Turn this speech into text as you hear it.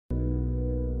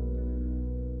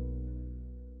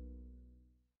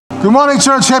Good morning,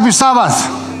 church. Happy Sabbath.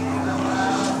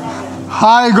 How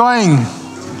are you going?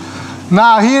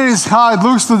 Now, here is how it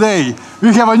looks today.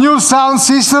 We have a new sound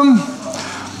system.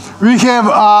 We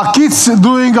have kids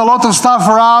doing a lot of stuff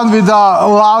around with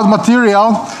loud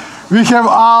material. We have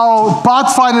our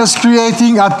pathfinders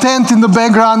creating a tent in the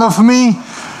background of me.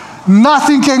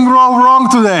 Nothing can go wrong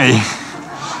today.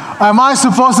 Am I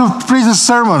supposed to preach a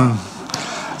sermon?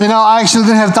 You know, I actually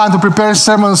didn't have time to prepare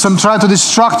sermons. I'm trying to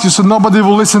distract you so nobody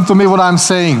will listen to me what I'm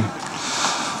saying.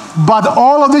 But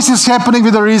all of this is happening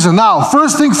with a reason. Now,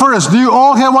 first thing first, do you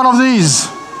all have one of these?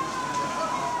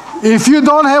 If you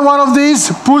don't have one of these,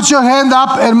 put your hand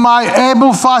up and my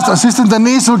able, fast assistant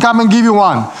Denise will come and give you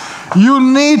one. You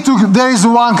need to, there is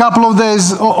one couple of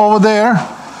days over there.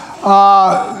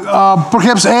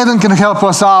 Perhaps Aiden can help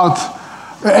us out.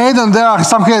 Aiden, there are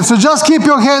some hands. So just keep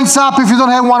your hands up if you don't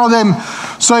have one of them.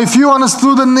 So if you want to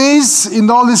do the knees in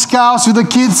all these cows with the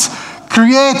kids,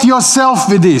 create yourself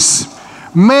with this.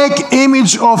 Make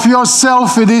image of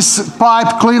yourself with this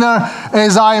pipe cleaner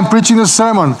as I am preaching the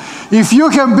sermon. If you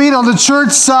have been on the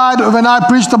church side when I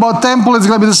preached about temple, it's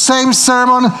going to be the same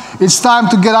sermon. It's time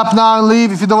to get up now and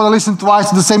leave if you don't want to listen twice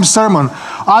to the same sermon.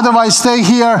 Otherwise, stay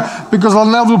here because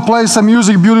Lionel will play some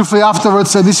music beautifully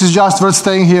afterwards, and this is just worth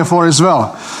staying here for as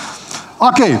well.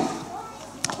 Okay,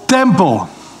 temple.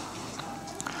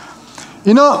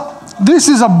 You know, there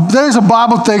is a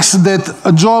Bible text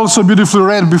that Joel so beautifully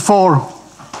read before.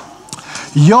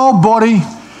 Your body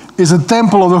is a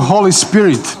temple of the Holy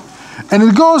Spirit. And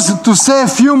it goes to say a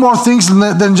few more things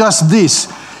than just this.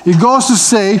 It goes to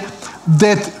say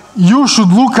that you should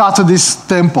look after this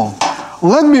temple.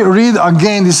 Let me read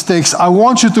again this text. I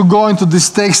want you to go into this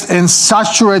text and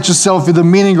saturate yourself with the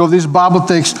meaning of this Bible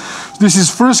text. This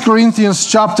is 1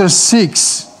 Corinthians chapter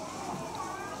 6,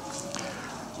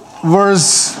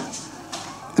 verse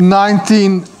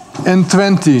 19 and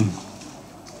 20.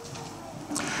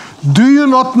 Do you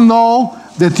not know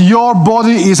that your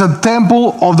body is a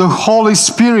temple of the Holy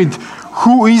Spirit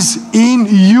who is in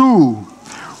you,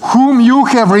 whom you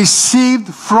have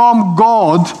received from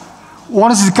God? What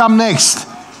does it come next?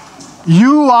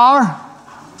 You are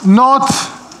not,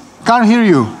 can't hear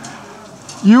you.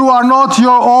 You are not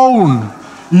your own.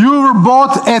 You were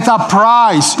bought at a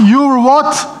price. You were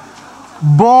what?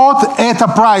 Bought at a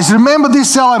price. Remember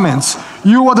these elements.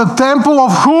 You are the temple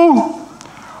of who?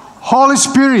 Holy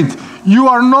Spirit. You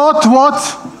are not what?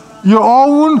 Your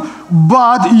own,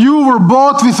 but you were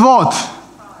bought with what?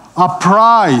 A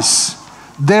price.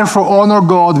 Therefore, honor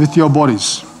God with your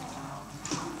bodies.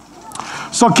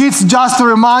 So kids, just to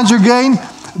remind you again,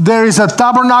 there is a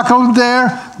tabernacle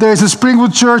there, there is a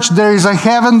Springwood church, there is a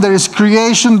heaven, there is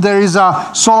creation, there is a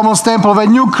Solomon's temple.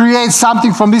 When you create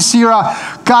something from this era,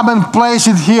 come and place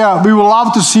it here. We would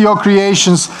love to see your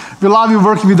creations. We love you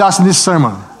working with us in this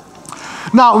sermon.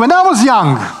 Now, when I was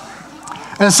young,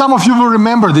 and some of you will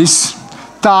remember this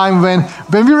time when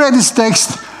we read this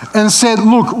text and said,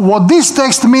 look, what this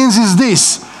text means is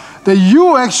this, that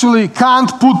you actually can't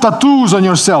put tattoos on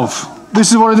yourself.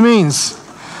 This is what it means.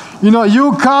 You know,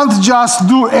 you can't just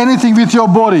do anything with your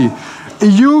body.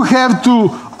 You have to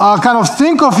kind of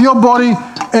think of your body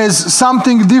as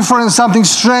something different, something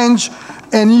strange,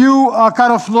 and you are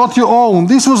kind of not your own.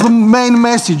 This was the main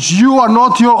message. You are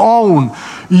not your own.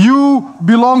 You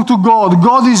belong to God.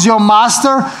 God is your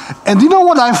master. And you know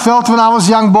what I felt when I was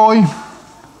a young boy?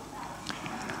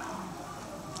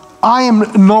 I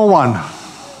am no one.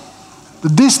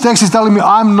 This text is telling me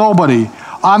I'm nobody.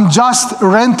 I'm just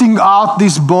renting out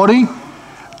this body.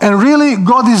 And really,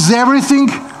 God is everything.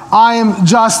 I am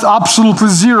just absolutely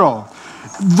zero.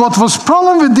 What was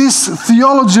problem with this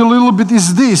theology a little bit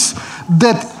is this,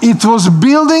 that it was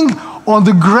building on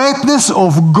the greatness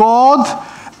of God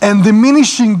and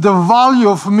diminishing the value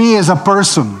of me as a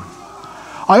person.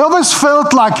 I always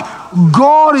felt like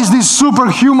God is this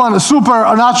superhuman,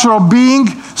 supernatural being,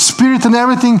 spirit and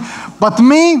everything, but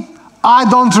me, I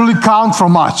don't really count for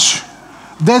much.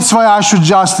 That's why I should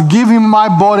just give him my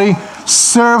body,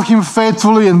 serve him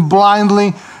faithfully and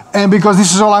blindly, and because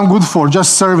this is all I'm good for,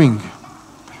 just serving.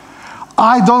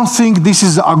 I don't think this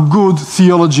is a good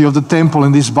theology of the temple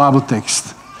in this Bible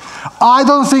text. I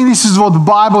don't think this is what the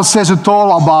Bible says at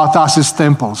all about us as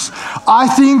temples. I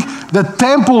think the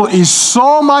temple is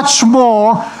so much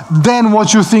more than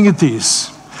what you think it is.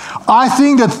 I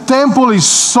think that temple is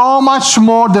so much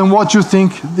more than what you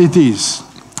think it is.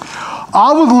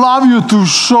 I would love you to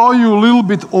show you a little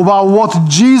bit about what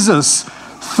Jesus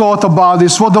thought about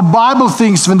this, what the Bible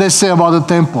thinks when they say about the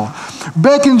temple.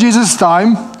 Back in Jesus'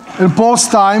 time, in Paul's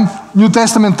time, New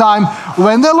Testament time,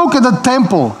 when they look at the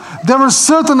temple, there were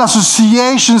certain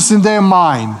associations in their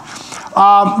mind.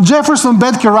 Jefferson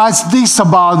Bethke writes this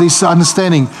about this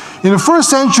understanding. In the first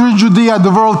century Judea,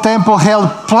 the World Temple held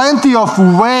plenty of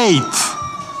weight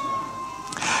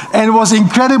and was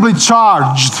incredibly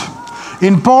charged.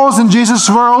 In Paul's and Jesus'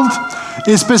 world,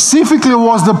 it specifically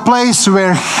was the place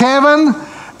where heaven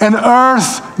and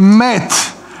earth met.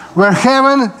 Where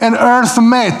heaven and earth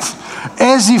met.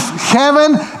 As if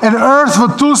heaven and earth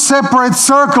were two separate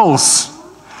circles.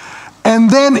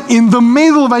 And then in the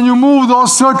middle, when you move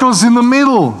those circles in the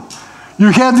middle,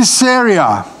 you have this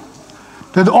area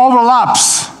that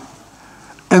overlaps.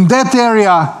 And that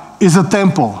area is a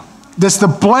temple. That's the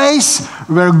place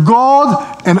where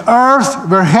God and earth,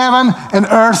 where heaven and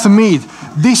earth meet.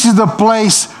 This is the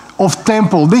place of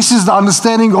temple. This is the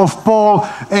understanding of Paul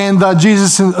and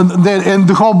Jesus and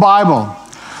the whole Bible.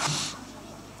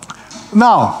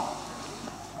 Now,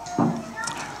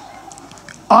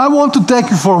 I want to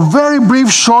take you for a very brief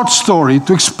short story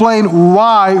to explain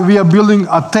why we are building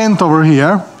a tent over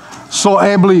here, so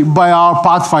ably by our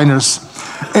pathfinders.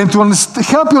 And to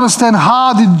help you understand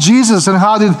how did Jesus and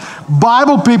how did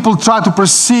Bible people try to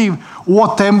perceive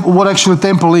what actually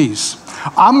temple is.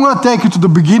 I'm going to take you to the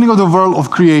beginning of the world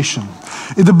of creation.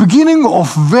 In the beginning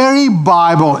of very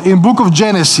Bible, in book of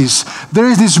Genesis, there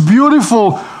is this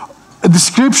beautiful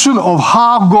description of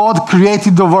how God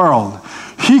created the world.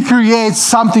 He creates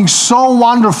something so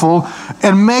wonderful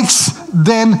and makes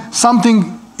then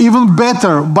something even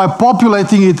better by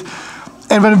populating it.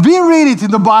 And when we read it in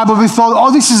the Bible, we thought,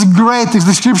 oh, this is great, this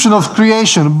description of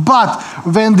creation. But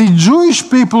when the Jewish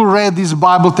people read this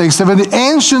Bible text, and when the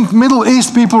ancient Middle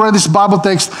East people read this Bible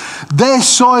text, they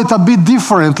saw it a bit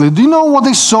differently. Do you know what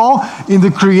they saw in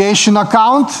the creation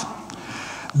account?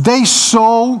 They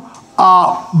saw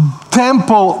a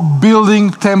temple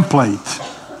building template.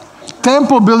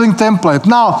 Temple building template.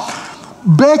 Now,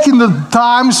 back in the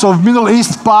times of Middle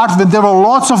East part, when there were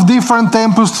lots of different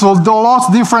temples, so there were lots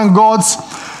of different gods,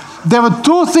 there were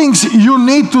two things you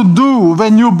need to do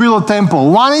when you build a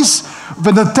temple. One is,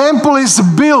 when the temple is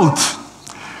built,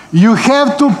 you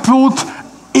have to put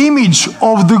image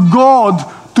of the God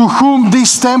to whom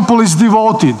this temple is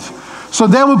devoted. So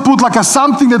they will put like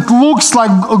something that looks like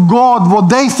a God, what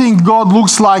they think God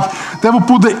looks like. They will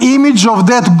put the image of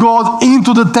that God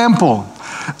into the temple.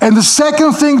 And the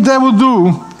second thing they would do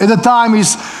at the time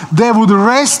is they would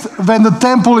rest when the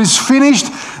temple is finished.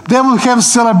 They will have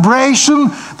celebration.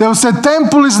 They will say,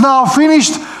 temple is now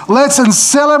finished. Let's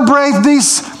celebrate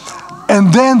this.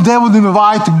 And then they would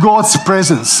invite God's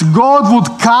presence. God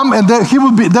would come and they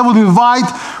would invite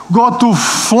God to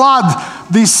flood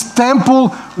this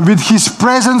temple with His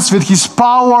presence, with His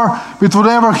power, with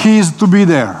whatever He is to be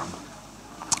there.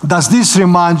 Does this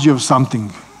remind you of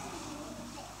something?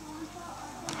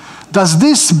 Does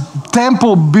this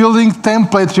temple building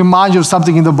template remind you of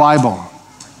something in the Bible?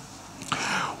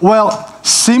 Well,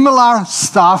 similar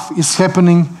stuff is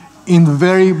happening in the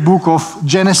very book of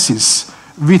Genesis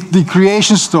with the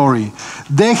creation story.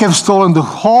 They have stolen the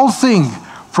whole thing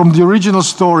from the original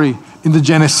story in the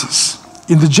Genesis.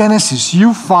 In the Genesis,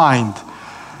 you find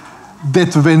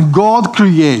that when God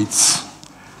creates,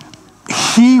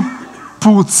 He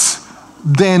puts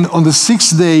then on the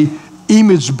sixth day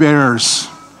image bearers.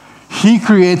 He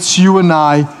creates you and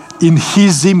I in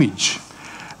His image.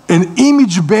 And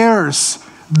image bearers,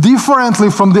 differently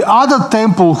from the other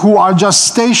temple who are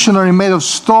just stationary, made of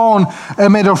stone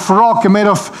and made of rock and made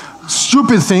of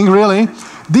stupid thing, really.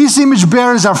 These image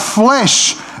bearers are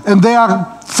flesh, and they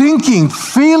are thinking,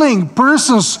 feeling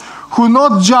persons who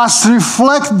not just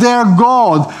reflect their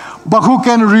God, but who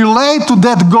can relate to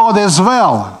that God as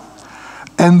well.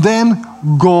 And then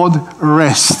God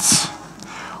rests.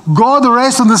 God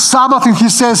rests on the Sabbath and He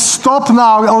says, stop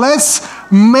now, let's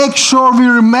make sure we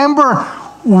remember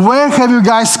where have you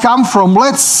guys come from.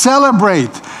 Let's celebrate.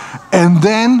 And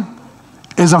then,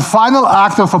 as a final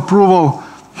act of approval,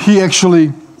 He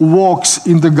actually walks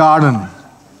in the garden.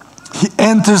 He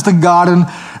enters the garden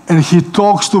and He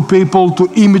talks to people, to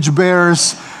image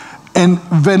bearers. And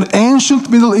when ancient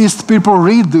Middle East people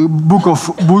read the book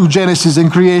of Genesis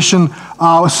and creation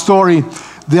story,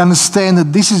 they understand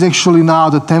that this is actually now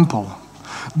the temple.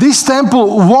 This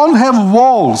temple won't have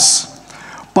walls,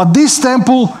 but this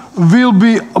temple will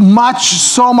be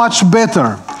so much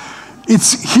better.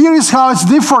 Here is how it's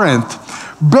different.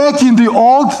 Back in the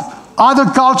old other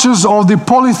cultures of the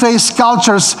polytheist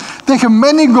cultures, they have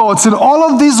many gods, and all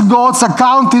of these gods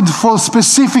accounted for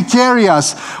specific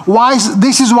areas.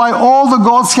 This is why all the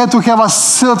gods had to have a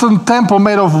certain temple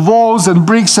made of walls and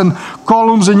bricks and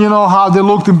columns, and you know how they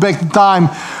looked in back in time.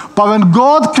 But when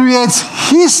God creates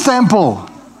His temple,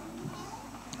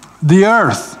 the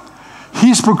earth,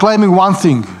 He's proclaiming one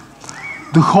thing.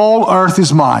 The whole earth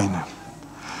is mine.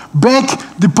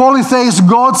 Back, the polytheist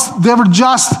gods, they were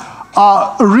just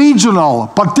regional,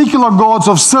 particular gods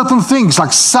of certain things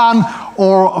like sun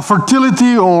or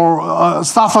fertility or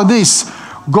stuff like this.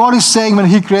 God is saying when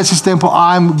He creates His temple,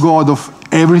 I'm God of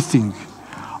everything.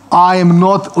 I am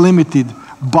not limited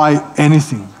by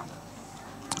anything.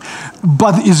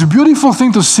 But it's a beautiful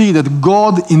thing to see that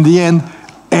God in the end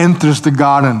enters the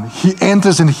garden. He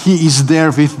enters and He is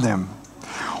there with them.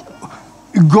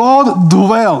 God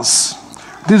dwells.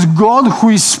 This God who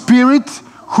is spirit,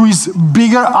 who is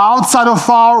bigger outside of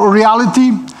our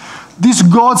reality. This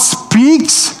God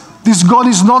speaks. This God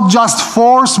is not just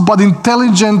force, but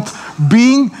intelligent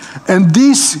being. And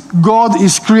this God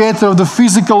is creator of the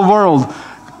physical world.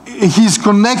 He's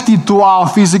connected to our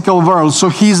physical world. So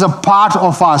He's a part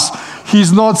of us.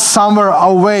 He's not somewhere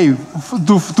away,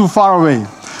 too far away.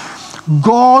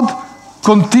 God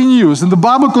continues, and the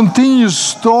Bible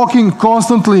continues talking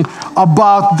constantly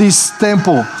about this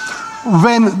temple.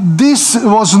 When this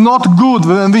was not good,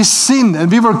 when we sinned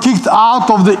and we were kicked out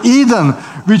of the Eden,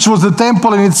 which was the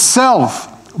temple in itself,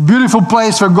 beautiful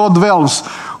place where God dwells,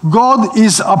 God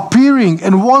is appearing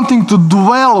and wanting to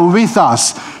dwell with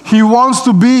us. He wants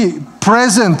to be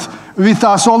present with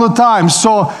us all the time.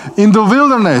 So in the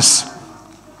wilderness,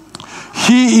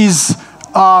 He is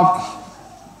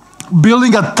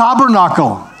building a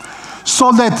tabernacle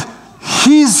so that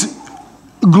His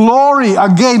glory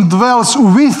again dwells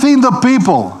within the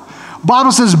people.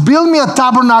 Bible says, build me a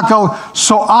tabernacle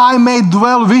so I may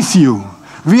dwell with you.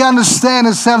 We understand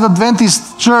as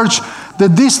Adventist church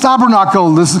that this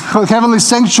tabernacle, this heavenly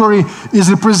sanctuary,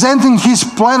 is representing His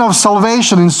plan of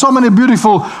salvation in so many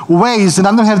beautiful ways. And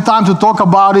I don't have time to talk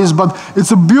about this, but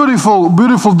it's a beautiful,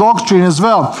 beautiful doctrine as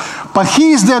well. But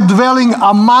He is there dwelling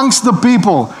amongst the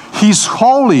people. He's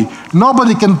holy.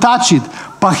 Nobody can touch it.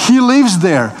 But He lives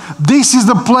there. This is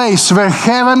the place where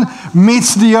heaven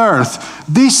meets the earth.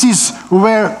 This is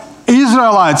where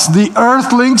Israelites, the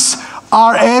earthlings,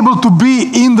 are able to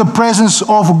be in the presence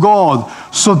of God.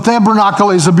 So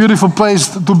tabernacle is a beautiful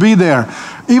place to be there.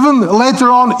 Even later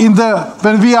on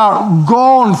when we are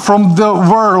gone from the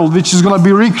world, which is going to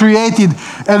be recreated,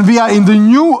 and we are in the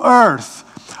new earth,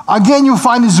 again you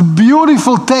find this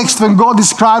beautiful text when God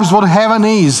describes what heaven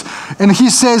is. And He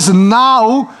says,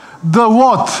 now the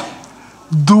what?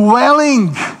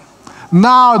 Dwelling.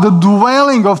 Now the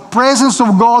dwelling of presence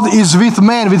of God is with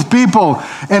men, with people,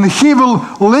 and He will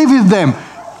live with them.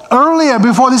 Earlier,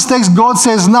 before this text, God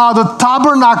says, now the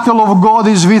tabernacle of God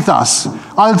is with us.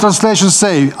 Other translations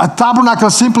say, a tabernacle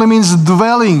simply means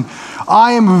dwelling.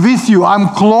 I am with you. I'm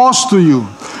close to you.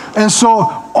 And so,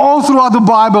 all throughout the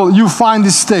Bible, you find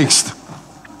this text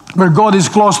where God is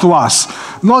close to us.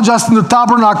 Not just in the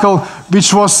tabernacle,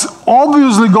 which was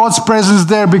obviously God's presence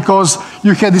there because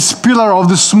you had this pillar of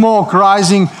the smoke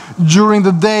rising during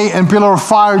the day and pillar of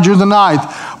fire during the night.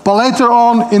 But later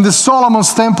on in the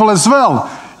Solomon's temple as well,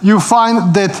 you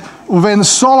find that when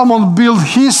Solomon built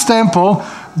his temple,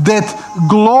 that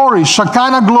glory,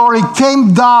 Shekinah glory,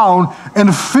 came down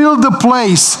and filled the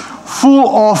place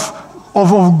full of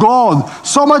God.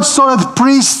 So much so that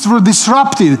priests were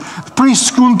disrupted.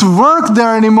 Priests couldn't work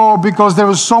there anymore because there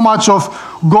was so much of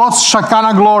God's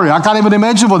Shekinah glory. I can't even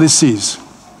imagine what this is.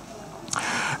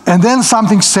 And then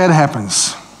something sad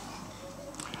happens.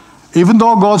 Even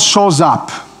though God shows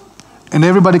up and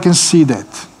everybody can see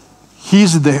that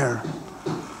He's there,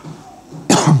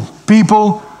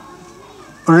 people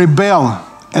rebel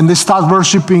and they start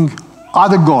worshiping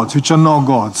other gods which are no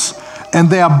gods. And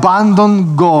they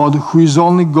abandon God, who is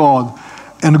only God,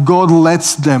 and God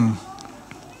lets them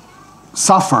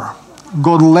suffer.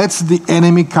 God lets the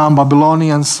enemy come,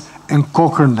 Babylonians, and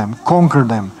conquer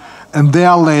them. And they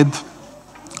are led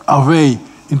away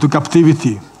into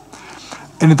captivity.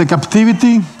 And in the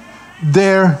captivity,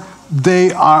 there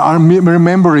they are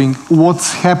remembering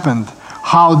what's happened.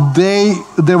 How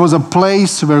there was a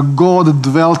place where God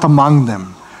dwelt among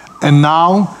them. And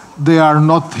now they are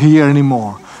not here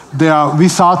anymore. They are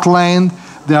without land,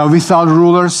 they are without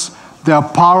rulers, they are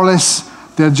powerless,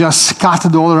 they're just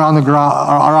scattered all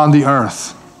around the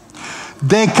earth.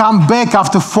 They come back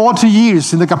after 40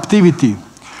 years in the captivity,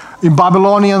 in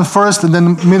Babylonian first and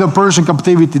then Middle Persian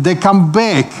captivity. They come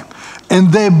back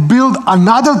and they build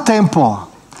another temple,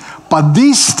 but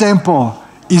this temple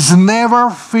is never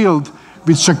filled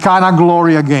with Shekinah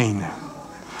glory again.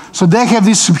 So they have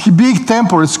this big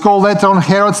temple. It's called later on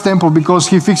Herod's temple because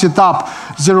he fixed it up.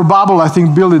 Zerubbabel, I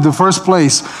think, built it in the first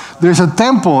place. There's a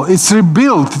temple. It's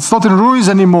rebuilt. It's not in ruins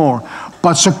anymore.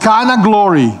 But Shekinah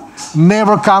glory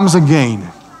never comes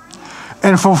again.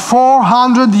 And for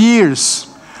 400 years,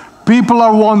 people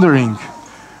are wondering,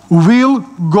 will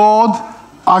God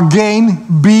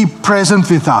again be present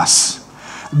with us?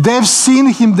 They've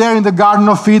seen him there in the Garden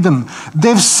of Eden.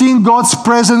 They've seen God's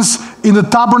presence in the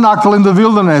tabernacle in the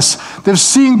wilderness. They've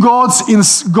seen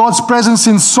God's presence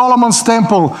in Solomon's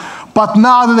temple. But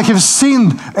now that they have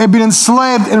sinned and been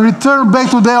enslaved and returned back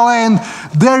to their land,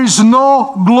 there is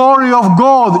no glory of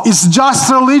God. It's just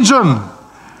religion.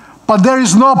 But there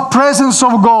is no presence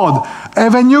of God.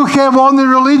 And when you have only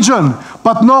religion,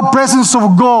 but no presence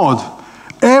of God,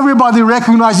 everybody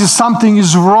recognizes something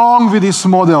is wrong with this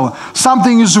model.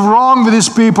 Something is wrong with these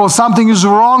people. Something is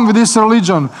wrong with this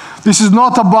religion. This is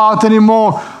not about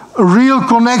anymore a real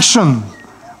connection,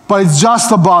 but it's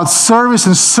just about service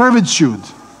and servitude.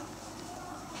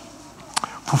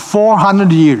 For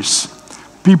 400 years,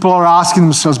 people are asking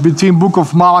themselves between book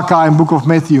of Malachi and book of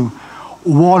Matthew,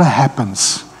 what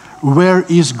happens? Where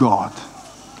is God?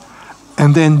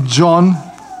 And then John,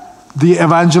 the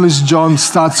evangelist John,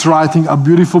 starts writing a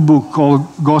beautiful book called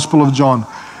Gospel of John.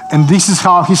 And this is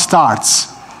how he starts.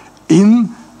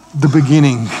 In the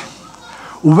beginning.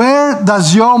 Where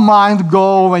does your mind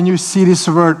go when you see this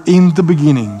word, in the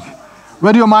beginning?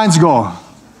 Where do your minds go?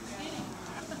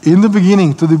 In the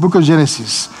beginning, to the book of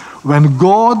Genesis. When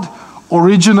God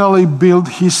originally built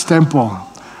his temple.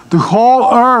 The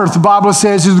whole earth, the Bible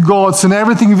says, is God's and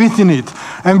everything within it.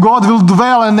 And God will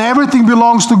dwell and everything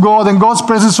belongs to God and God's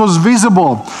presence was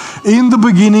visible. In the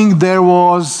beginning there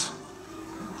was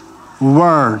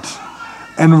Word.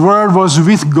 And Word was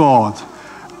with God.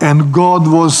 And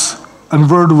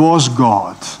Word was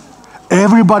God.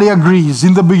 Everybody agrees.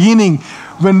 In the beginning,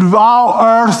 when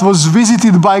our earth was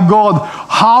visited by God,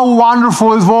 how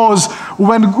wonderful it was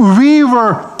when we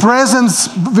were present,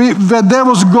 when there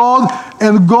was God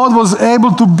and God was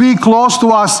able to be close to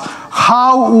us.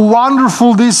 How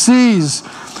wonderful this is.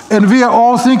 And we are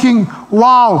all thinking,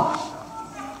 wow,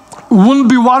 wouldn't it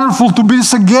be wonderful to be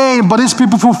this again? But these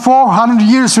people for 400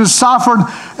 years have suffered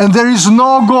and there is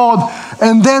no God.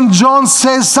 And then John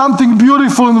says something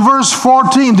beautiful in verse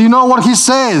 14. Do you know what he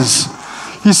says?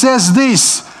 He says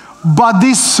this, but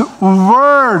this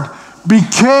Word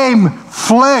became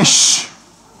flesh.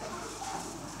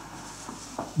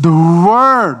 The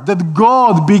Word that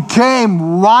God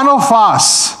became one of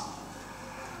us.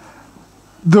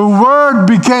 The Word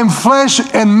became flesh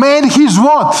and made his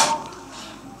what?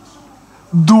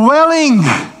 Dwelling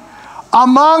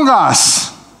among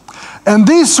us. And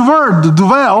this word,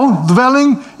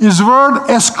 dwelling, is word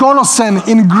eskonosen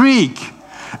in Greek.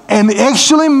 And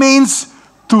actually means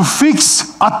to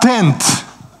fix a tent.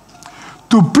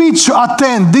 To pitch a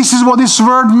tent. This is what this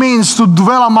word means, to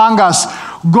dwell among us.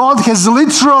 God has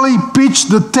literally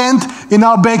pitched the tent in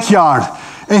our backyard.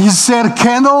 And he said,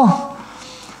 Kendall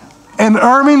and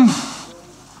Erwin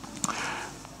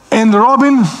and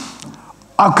Robin,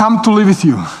 I've come to live with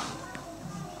you.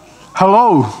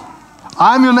 Hello,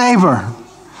 I'm your neighbor.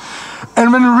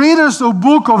 And when readers of the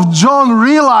book of John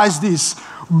realize this,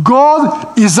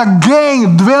 God is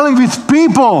again dwelling with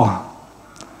people.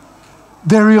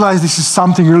 They realize this is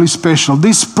something really special.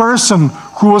 This person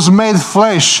who was made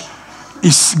flesh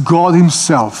is God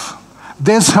himself.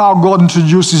 That's how God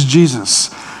introduces Jesus.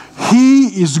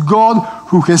 He is God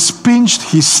who has pitched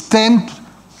his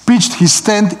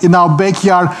tent in our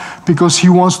backyard because he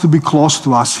wants to be close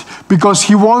to us. Because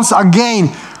he wants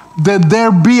again that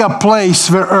there be a place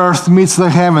where earth meets the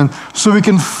heaven, so we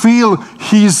can feel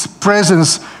his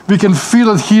presence. We can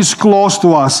feel that he is close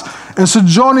to us. And so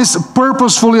John is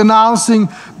purposefully announcing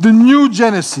the new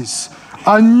Genesis,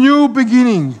 a new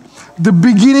beginning, the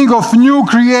beginning of new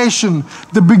creation,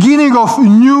 the beginning of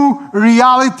new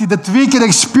reality that we can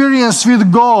experience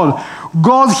with God.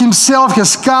 God himself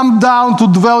has come down to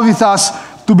dwell with us,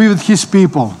 to be with his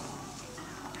people.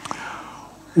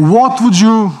 What would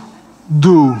you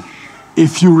do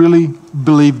if you really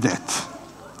believe that?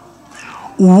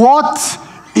 What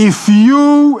if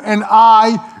you and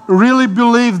I really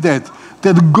believe that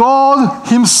God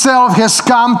himself has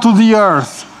come to the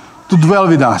earth to dwell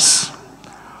with us?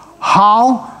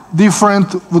 How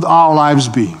different would our lives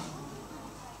be?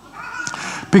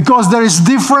 Because there is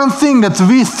different thing that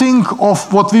we think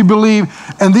of what we believe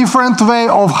and different way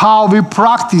of how we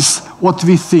practice what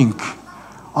we think,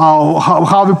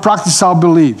 how we practice our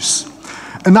beliefs.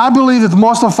 And I believe that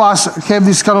most of us have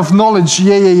this kind of knowledge.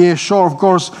 Yeah, sure, of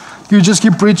course. You just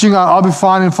keep preaching, I'll be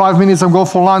fine in 5 minutes, I'll go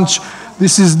for lunch.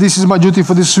 This is my duty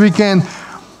for this weekend.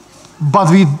 But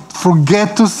we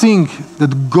forget to think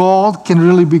that God can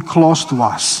really be close to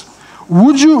us.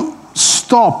 Would you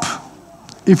stop,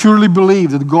 if you really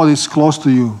believe that God is close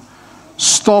to you,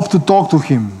 stop to talk to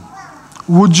him?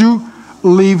 Would you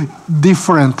live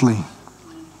differently?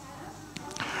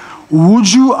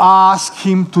 Would you ask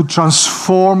Him to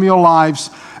transform your lives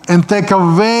and take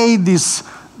away this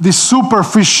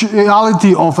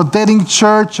superficiality of attending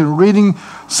church and reading,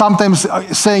 sometimes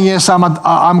saying, yes,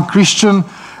 I'm Christian,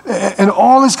 and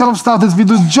all this kind of stuff that we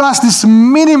do, just this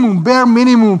minimum, bare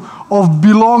minimum of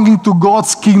belonging to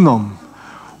God's kingdom?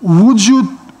 Would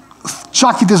you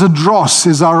chuck it as a dross,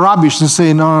 as a rubbish, and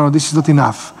say, no, this is not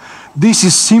enough. This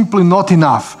is simply not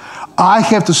enough. I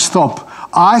have to stop.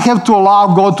 I have to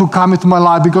allow God to come into my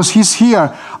life because He's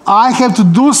here. I have to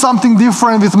do something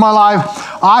different with my life.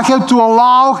 I have to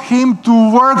allow Him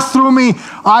to work through me.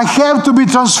 I have to be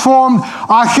transformed.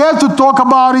 I have to talk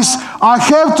about this. I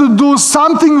have to do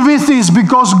something with this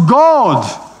because God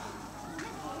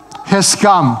has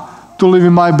come to live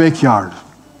in my backyard.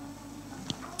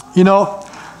 You know,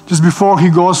 just before He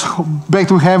goes back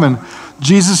to heaven,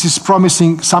 Jesus is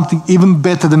promising something even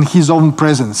better than His own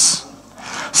presence.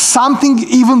 Something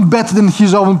even better than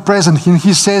His own presence. And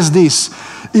He says this,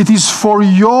 it is for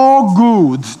your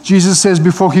good, Jesus says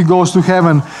before He goes to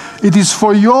heaven, it is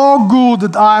for your good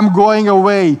that I am going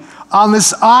away.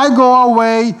 Unless I go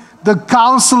away, the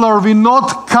Counselor will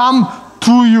not come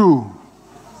to you.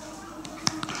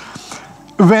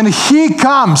 When He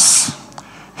comes,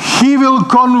 He will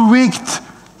convict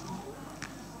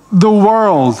the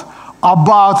world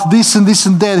about this and this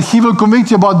and that. He will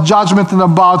convict you about judgment and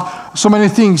about so many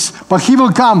things. But He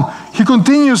will come. He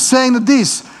continues saying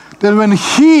this, that when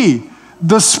He,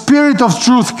 the Spirit of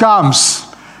truth, comes,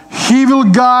 He will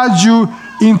guide you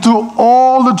into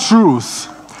all the truth.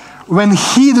 When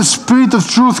He, the Spirit of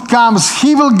truth, comes,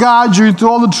 He will guide you into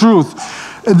all the truth.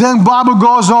 And then Bible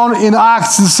goes on in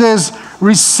Acts and says,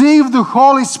 receive the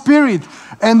Holy Spirit.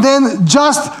 And then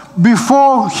just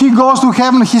before He goes to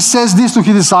heaven, He says this to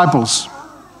His disciples.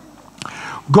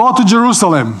 Go to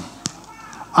Jerusalem.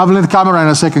 I will need the camera in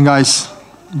a second, guys.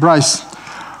 Bryce.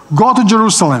 Go to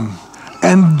Jerusalem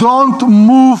and don't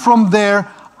move from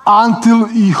there until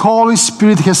the Holy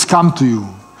Spirit has come to you.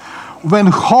 When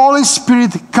Holy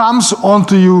Spirit comes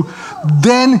onto you,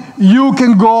 then you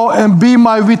can go and be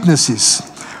my witnesses.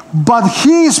 But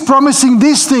He is promising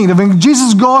this thing, that when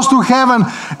Jesus goes to heaven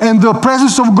and the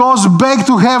presence of God goes back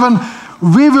to heaven,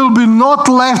 we will be not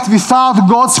left without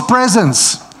God's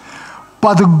presence.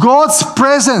 But God's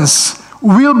presence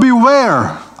will be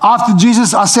where? After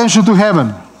Jesus' ascension to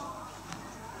heaven?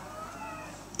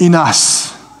 In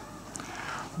us.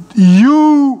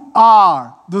 You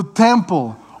are the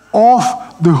temple of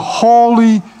the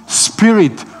Holy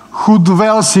Spirit who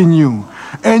dwells in you.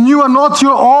 And you are not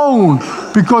your own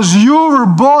because you were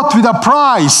bought with a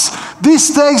price.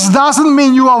 This text doesn't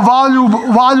mean you are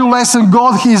valueless and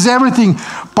God is everything.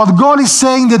 But God is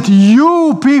saying that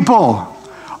you people,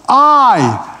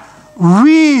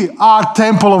 we are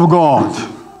temple of God.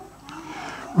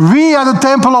 We are the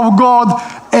temple of God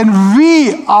and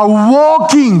we are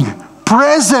walking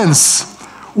presence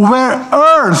where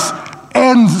earth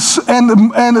and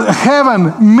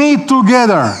heaven meet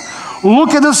together.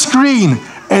 Look at the screen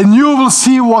and you will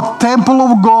see what temple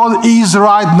of God is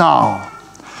right now.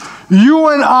 You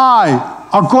and I,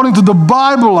 according to the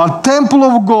Bible, are temple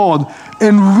of God,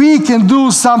 and we can do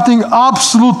something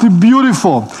absolutely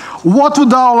beautiful. What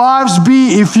would our lives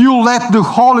be if you let the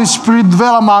Holy Spirit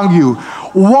dwell among you?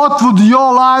 What would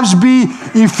your lives be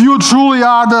if you truly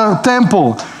are the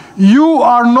temple? You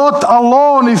are not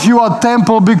alone if you are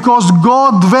temple because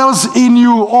God dwells in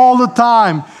you all the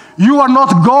time. You are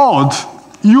not God.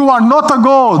 You are not a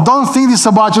God. Don't think this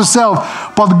about yourself.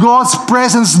 But God's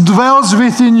presence dwells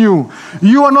within you.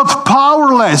 You are not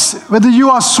powerless. Whether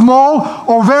you are small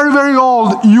or very, very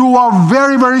old, you are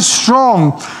very, very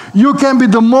strong. You can be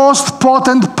the most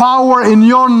potent power in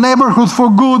your neighborhood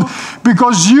for good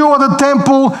because you are the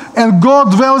temple and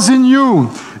God dwells in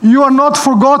you. You are not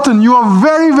forgotten. You are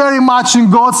very, very much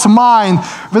in God's mind.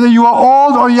 Whether you are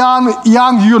old or young, you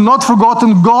are not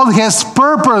forgotten. God has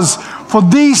purpose for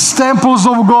these temples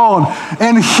of God.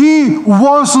 And He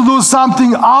wants to do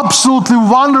something absolutely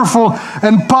wonderful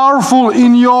and powerful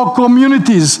in your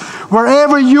communities.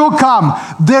 Wherever you come,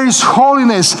 there is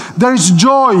holiness, there is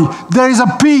joy, there is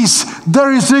a peace,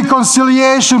 there is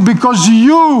reconciliation because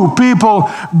you people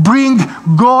bring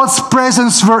God's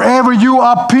presence wherever you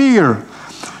appear.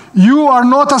 You are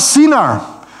not a sinner.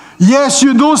 Yes,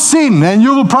 you do sin, and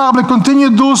you will probably continue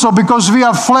to do so because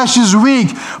our flesh is weak,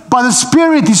 but the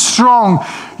Spirit is strong.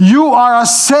 You are a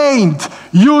saint.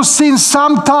 You sin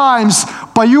sometimes,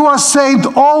 but you are saint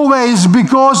always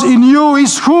because in you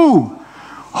is who?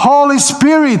 Holy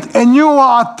Spirit, and you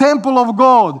are a temple of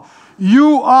God.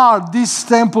 You are this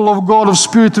temple of God of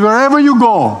Spirit. Wherever you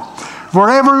go,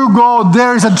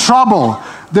 there is a trouble.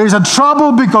 There is a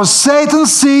trouble because Satan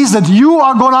sees that you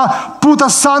are going to put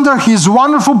asunder his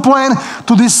wonderful plan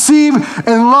to deceive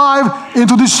and lie and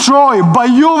to destroy. But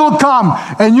you will come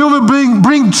and you will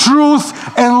bring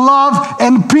truth and love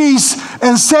and peace.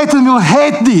 And Satan will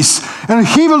hate this. And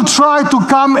he will try to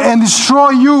come and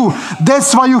destroy you.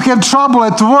 That's why you have trouble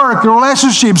at work,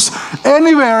 relationships,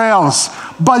 anywhere else.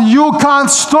 But you can't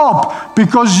stop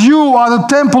because you are the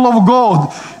temple of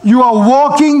God. You are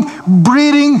walking,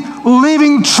 breathing,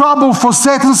 living trouble for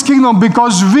Satan's kingdom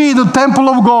because we, the temple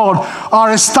of God,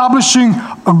 are establishing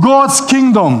God's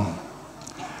kingdom.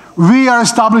 We are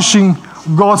establishing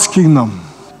God's kingdom.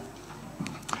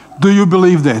 Do you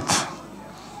believe that?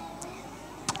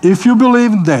 If you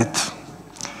believe that,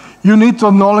 you need to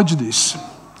acknowledge this.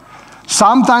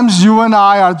 Sometimes you and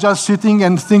I are just sitting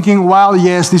and thinking, well,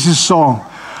 yes, this is so.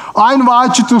 I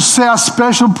invite you to say a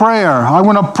special prayer. I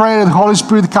want to pray that the Holy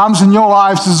Spirit comes in your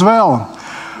lives as well.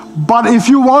 But if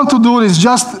you want to do this,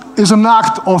 just as an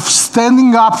act of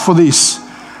standing up for this,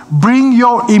 bring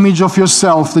your image of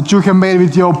yourself that you have made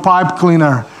with your pipe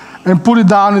cleaner and put it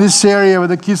down in this area where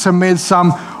the kids have made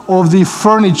some of the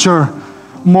furniture,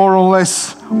 more or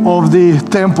less, of the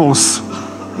temples.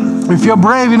 If you're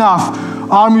brave enough,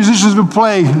 our musicians will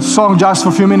play a song just for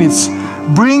a few minutes.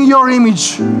 Bring your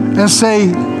image and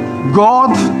say,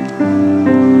 God,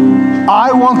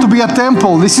 I want to be a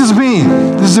temple. This is me.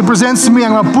 This represents me.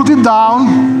 I'm going to put it down.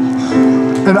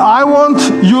 And I want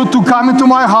you to come into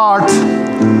my heart.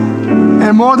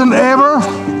 And more than ever,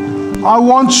 I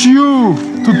want you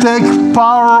to take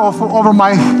power over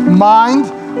my mind,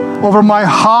 over my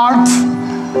heart.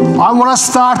 I want to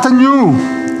start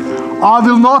anew. I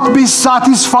will not be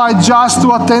satisfied just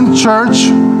to attend church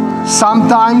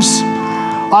sometimes.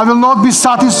 I will not be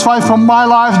satisfied from my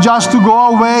life just to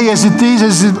go away as it is,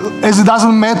 as it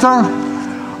doesn't matter.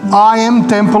 I am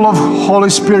temple of Holy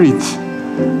Spirit.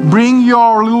 Bring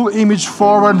your little image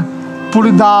forward, put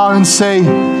it down and say,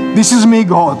 this is me,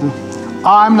 God.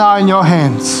 I'm now in your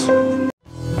hands.